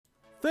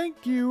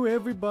Thank you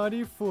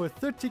everybody for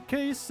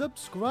 30k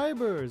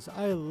subscribers.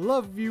 I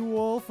love you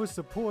all for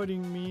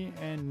supporting me,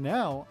 and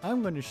now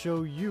I'm going to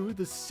show you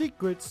the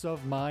secrets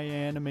of my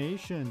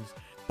animations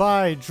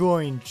by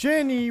drawing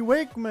Jenny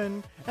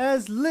Wakeman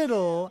as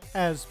little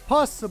as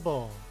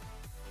possible.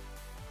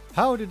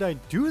 How did I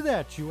do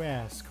that, you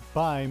ask?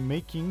 By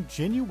making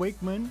Jenny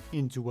Wakeman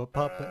into a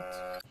puppet.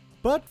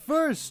 But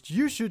first,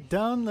 you should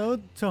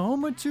download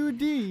Tahoma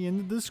 2D in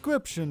the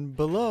description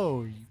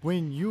below,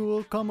 when you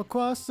will come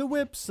across a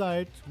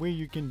website where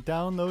you can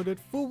download it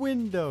for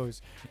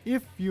Windows.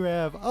 If you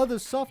have other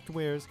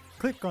softwares,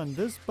 click on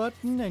this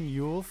button and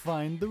you will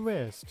find the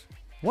rest.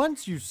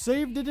 Once you've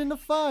saved it in a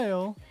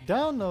file,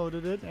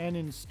 downloaded it and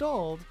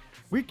installed,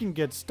 we can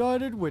get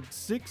started with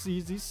 6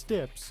 easy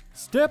steps.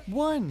 Step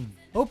 1.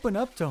 Open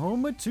up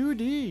Tahoma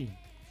 2D.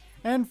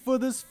 And for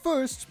this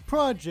first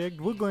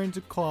project, we're going to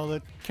call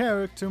it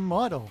Character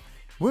Model.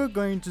 We're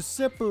going to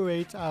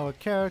separate our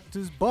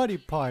character's body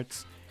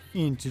parts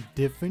into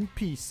different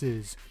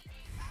pieces.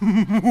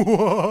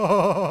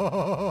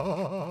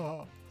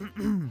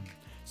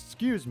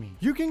 Excuse me.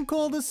 You can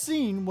call the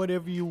scene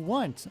whatever you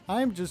want.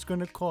 I'm just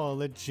gonna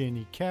call it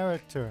Jenny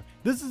Character.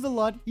 This is a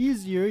lot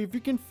easier if you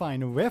can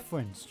find a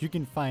reference. You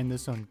can find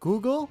this on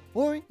Google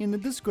or in the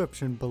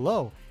description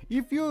below.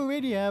 If you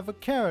already have a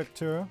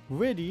character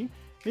ready,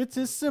 it's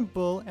as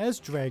simple as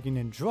dragging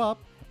and drop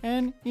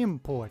and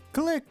import.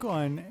 Click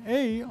on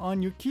A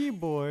on your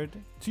keyboard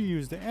to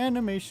use the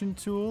animation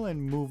tool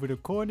and move it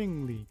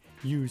accordingly.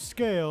 Use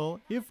scale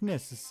if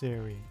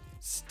necessary.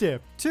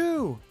 Step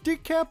 2.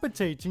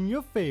 Decapitating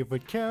your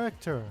favorite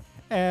character.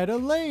 Add a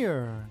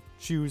layer.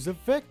 Choose a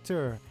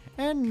vector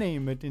and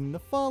name it in the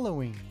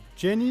following.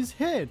 Jenny's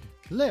head,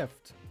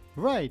 left,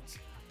 right.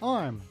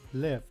 Arm,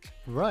 left,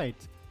 right.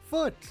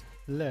 Foot,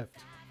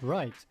 left,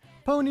 right.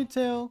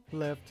 Ponytail,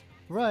 left,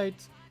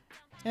 right.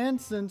 And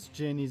since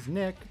Jenny's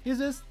neck is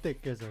as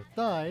thick as her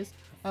thighs,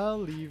 I'll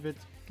leave it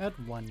at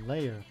 1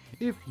 layer.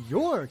 If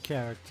your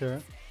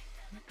character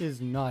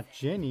is not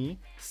Jenny,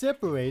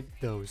 separate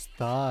those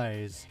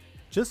thighs,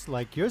 just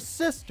like your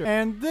sister.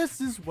 And this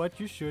is what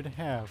you should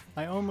have.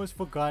 I almost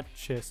forgot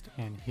chest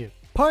and hip.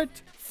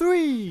 Part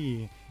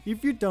 3.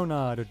 If you don't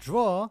know how to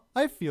draw,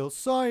 I feel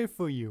sorry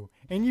for you.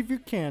 And if you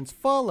can't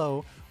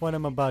follow what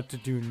I'm about to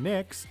do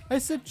next, I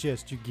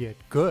suggest you get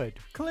good.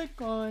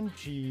 Click on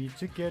G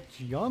to get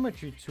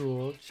geometry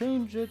tool,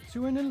 change it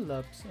to an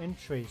ellipse and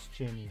trace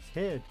Jenny's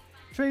head.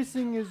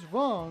 Tracing is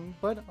wrong,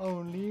 but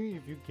only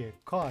if you get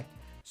caught.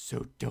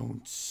 So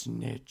don't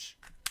snitch.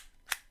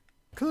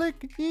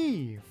 Click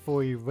E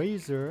for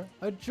eraser,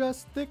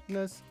 adjust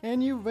thickness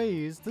and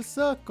erase the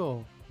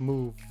circle.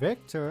 Move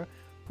vector,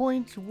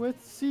 point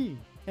with C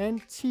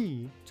and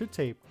T to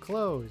tape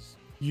close.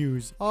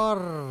 Use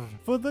R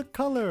for the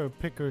color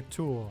picker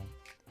tool.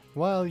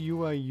 While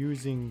you are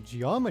using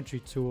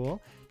geometry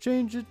tool,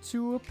 change it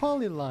to a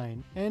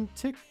polyline and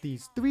tick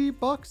these 3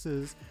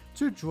 boxes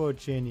to draw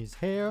Jenny's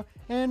hair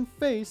and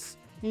face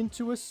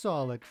into a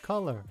solid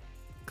color.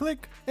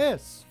 Click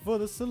S for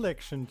the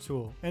selection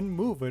tool and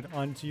move it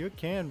onto your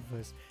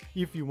canvas.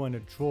 If you want to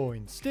draw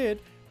instead,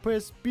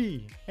 press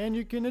B and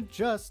you can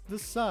adjust the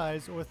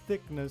size or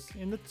thickness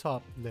in the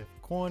top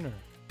left corner.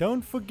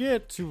 Don't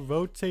forget to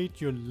rotate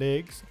your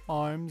legs,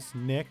 arms,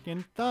 neck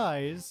and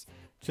thighs,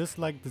 just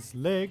like this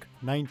leg,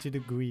 90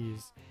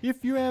 degrees.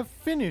 If you have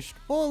finished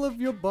all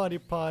of your body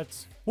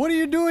parts, what are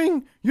you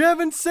doing? You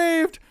haven't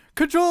saved!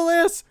 Control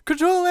S!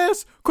 Control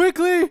S!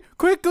 Quickly!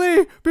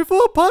 Quickly!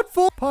 Before part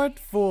 4! Part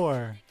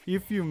 4.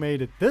 If you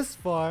made it this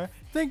far,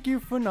 thank you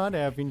for not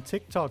having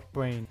TikTok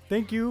brain.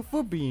 Thank you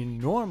for being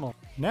normal.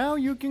 Now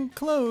you can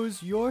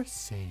close your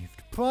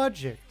saved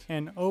project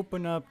and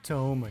open up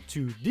Tahoma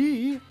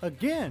 2D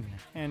again.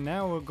 And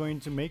now we're going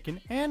to make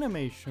an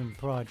animation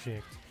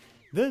project.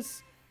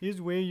 This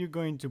is where you're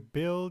going to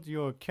build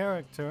your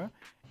character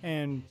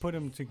and put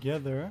them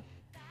together.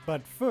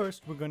 But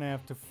first we're going to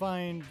have to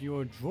find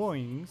your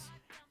drawings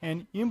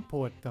and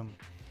import them.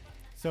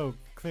 So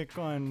click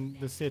on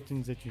the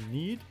settings that you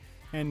need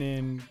and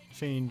then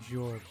change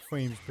your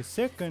frames per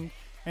second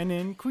and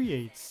then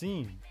create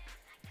scene.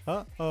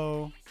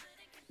 Uh-oh.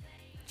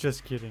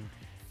 Just kidding.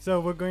 So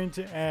we're going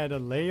to add a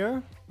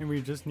layer and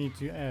we just need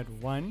to add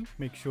 1.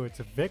 Make sure it's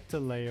a vector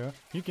layer.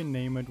 You can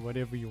name it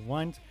whatever you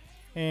want.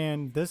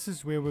 And this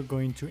is where we're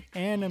going to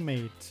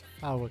animate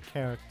our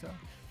character.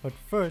 But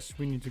first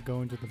we need to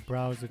go into the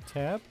browser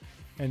tab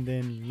and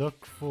then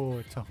look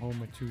for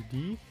Tahoma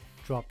 2D,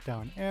 drop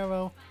down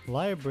arrow,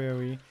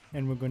 library,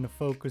 and we're going to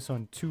focus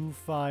on 2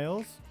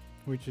 files,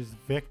 which is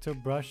vector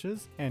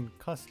brushes and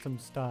custom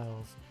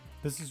styles.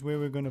 This is where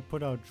we're going to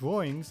put our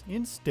drawings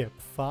in step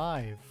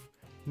 5.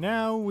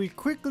 Now we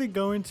quickly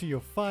go into your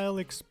file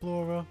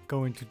explorer,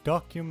 go into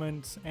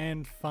documents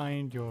and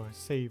find your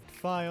saved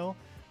file,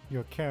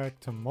 your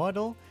character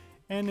model,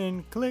 and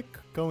then click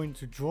go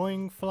into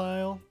drawing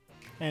file.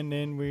 And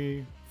then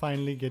we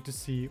finally get to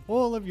see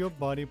all of your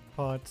body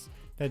parts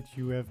that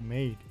you have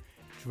made.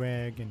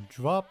 Drag and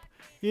drop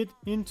it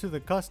into the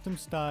custom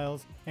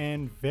styles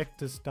and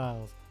vector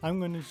styles. I'm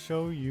going to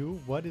show you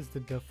what is the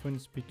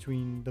difference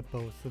between the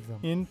both of them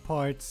in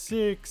part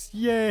 6.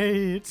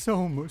 Yay, it's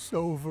almost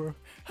over.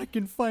 I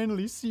can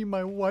finally see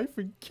my wife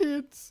and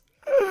kids.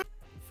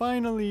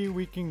 Finally,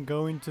 we can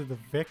go into the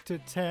vector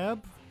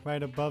tab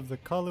right above the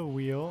color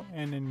wheel,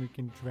 and then we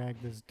can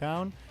drag this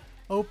down,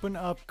 open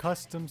up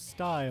custom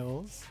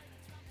styles,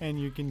 and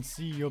you can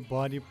see your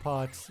body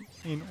parts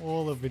in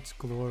all of its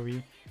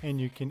glory, and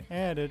you can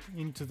add it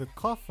into the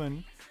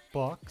coffin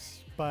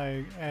box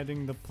by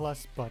adding the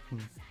plus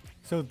button.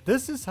 So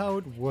this is how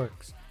it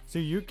works. So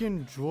you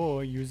can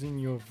draw using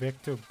your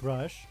vector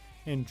brush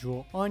and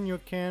draw on your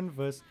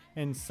canvas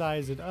and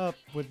size it up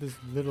with this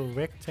little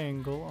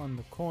rectangle on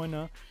the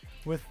corner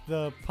with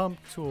the pump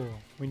tool.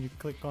 When you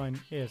click on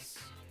S,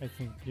 I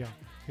think, yeah,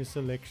 your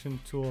selection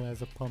tool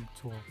has a pump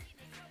tool.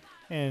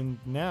 And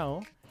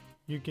now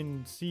you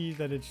can see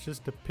that it's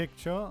just a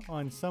picture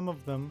on some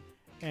of them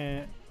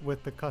and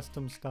with the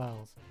custom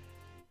styles.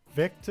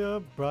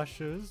 Vector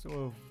brushes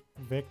or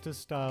vector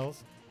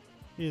styles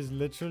is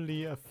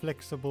literally a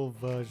flexible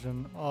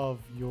version of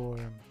your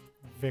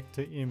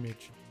vector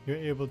image. You're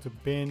able to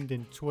bend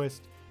and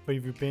twist, but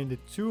if you bend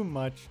it too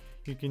much,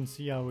 you can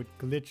see how it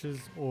glitches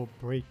or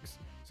breaks.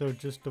 So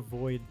just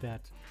avoid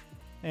that.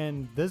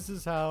 And this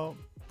is how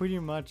pretty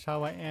much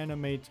how I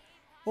animate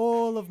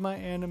all of my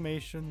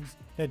animations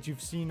that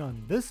you've seen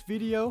on this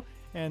video,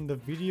 and the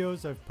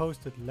videos I've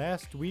posted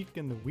last week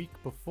and the week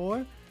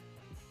before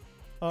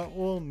are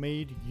all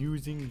made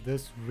using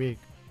this rig.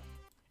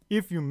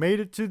 If you made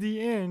it to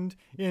the end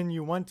and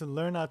you want to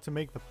learn how to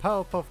make the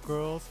Powerpuff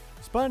Girls,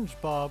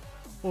 SpongeBob,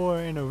 or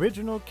an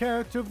original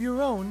character of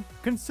your own,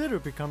 consider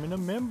becoming a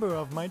member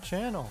of my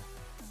channel.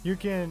 You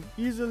can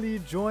easily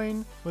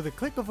join with a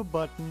click of a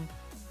button,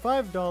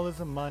 $5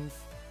 a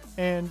month,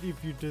 and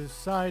if you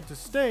decide to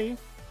stay,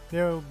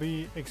 there will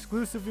be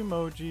exclusive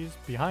emojis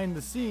behind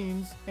the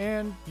scenes,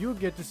 and you'll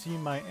get to see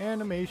my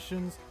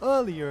animations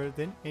earlier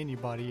than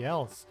anybody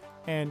else.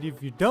 And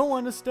if you don't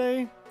want to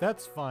stay,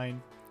 that's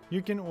fine.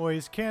 You can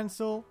always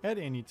cancel at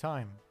any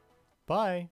time. Bye!